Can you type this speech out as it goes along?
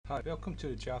Hi, welcome to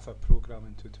the Java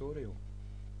programming tutorial.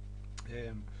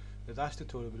 The last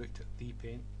tutorial we looked at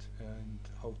depaint and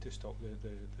how to stop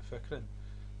the flickering.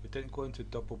 We didn't go into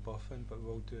double buffering, but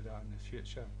we'll do that in the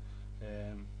future.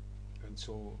 And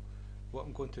so what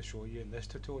I'm going to show you in this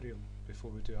tutorial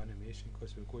before we do animation,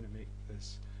 because we're going to make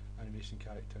this animation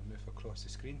character move across the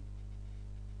screen.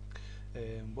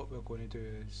 What we're going to do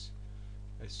is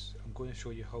I'm going to show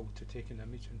you how to take an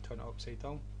image and turn it upside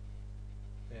down.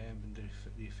 And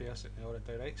reverse it in the other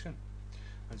direction.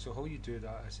 And so how you do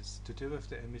that is it's to do with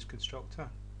the image constructor.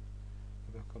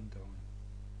 We'll come down.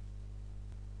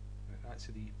 That's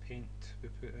the paint we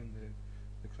put in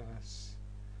the class.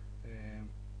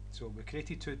 So we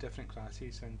created two different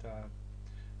classes, and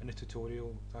in the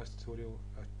tutorial, last tutorial,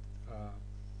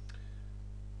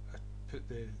 I put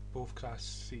both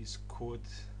classes code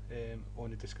on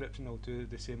the description. I'll do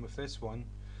the same with this one,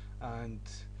 and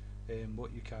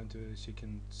what you can do is you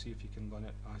can see if you can run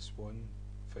it as one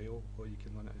file, or you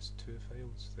can run it as two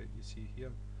files that you see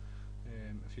here.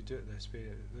 If you do it this way,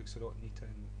 it looks a lot neater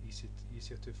and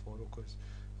easier to follow, because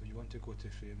if you want to go to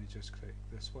frame, you just click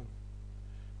this one.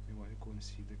 If you want to go and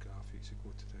see the graphics, you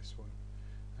go to this one.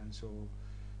 And so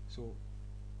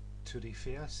to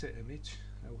reverse the image,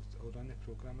 I'll run the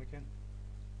program again.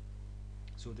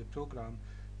 So the program,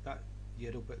 that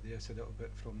yellow bit there is a little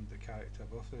bit from the character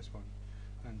above this one,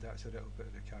 and that's a little bit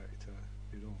of the character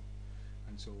below.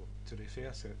 And so to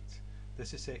reverse it,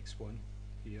 this is x1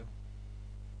 here,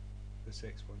 this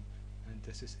x1, and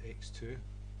this is x2.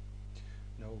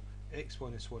 Now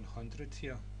x1 is 100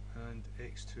 here, and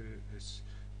x2 is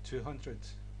 200,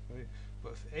 right?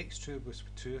 But if x2 was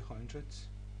 200,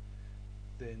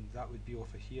 then that would be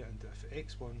over here, and if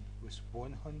x1 was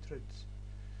 100,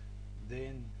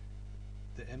 then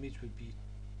the image would be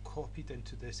copied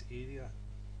into this area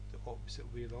the opposite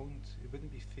way around. It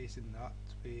wouldn't be facing that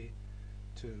way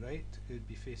to the right, it would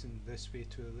be facing this way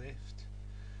to the left.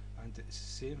 And it's the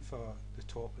same for the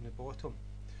top and the bottom.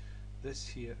 This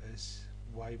here is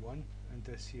y1 and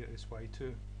this here is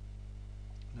y2.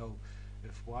 Now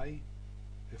if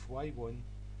y1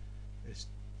 is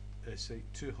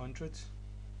like 200,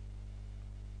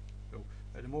 well,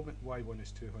 at the moment y1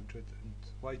 is 200 and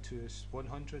y2 is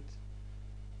 100.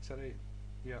 Is that right?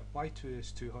 Yeah, y2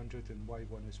 is 200 and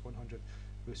y1 is 100.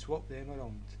 We swap them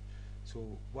around.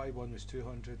 So y1 was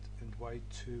 200 and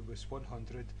y2 was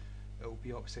 100. It will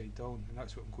be upside down, and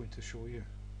that's what I'm going to show you.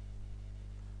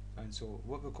 And so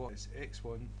what we've got is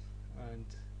x1 and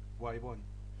y1,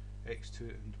 x2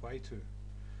 and y2,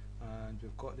 and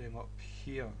we've got them up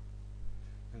here.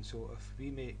 And so if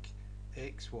we make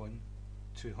x1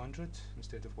 200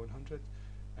 instead of 100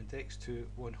 and x2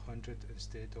 100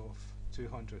 instead of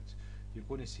 200, you're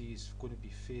going to see it's going to be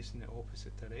facing the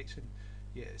opposite direction,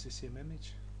 yet it's the same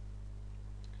image.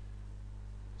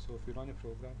 So if we run a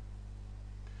program,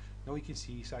 now you can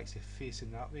see it's actually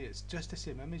facing that way. It's just the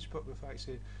same image, but we've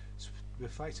actually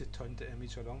turned the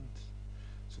image around.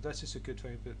 So this is a good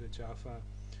thing about the Java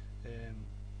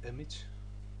image.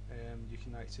 You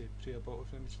can actually play about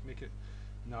with the image, make it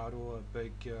narrow, or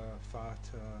big, fat,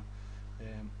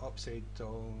 upside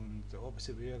down, the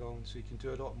opposite way around. So you can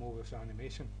do a lot more with the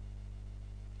animation.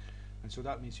 And so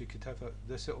that means you could have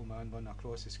this little man run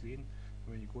across the screen, and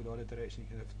when you go the other direction, you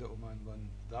can have the little man run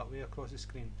that way across the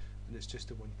screen, and it's just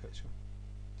the one picture.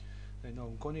 Now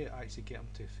I'm going to actually get him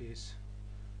to face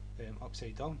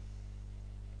upside down,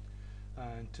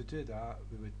 and to do that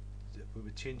we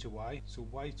would change the y. So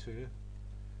y2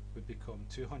 would become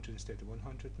 200 instead of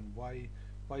 100, and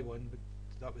y1 would,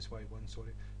 that was y1,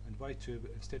 sorry, and y2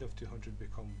 instead of 200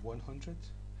 become 100.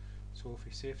 So if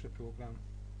we save the program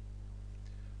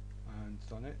and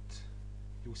run it,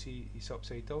 you'll see he's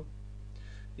upside down.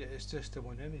 Yeah, it's just the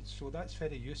one image, so that's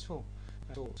very useful.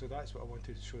 So that's what I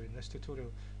wanted to show you in this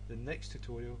tutorial. The next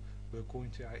tutorial, we're going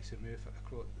to actually move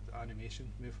across the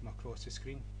animation, move from across the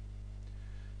screen.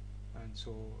 And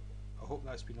so I hope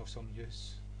that's been of some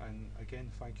use, and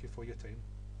again, thank you for your time.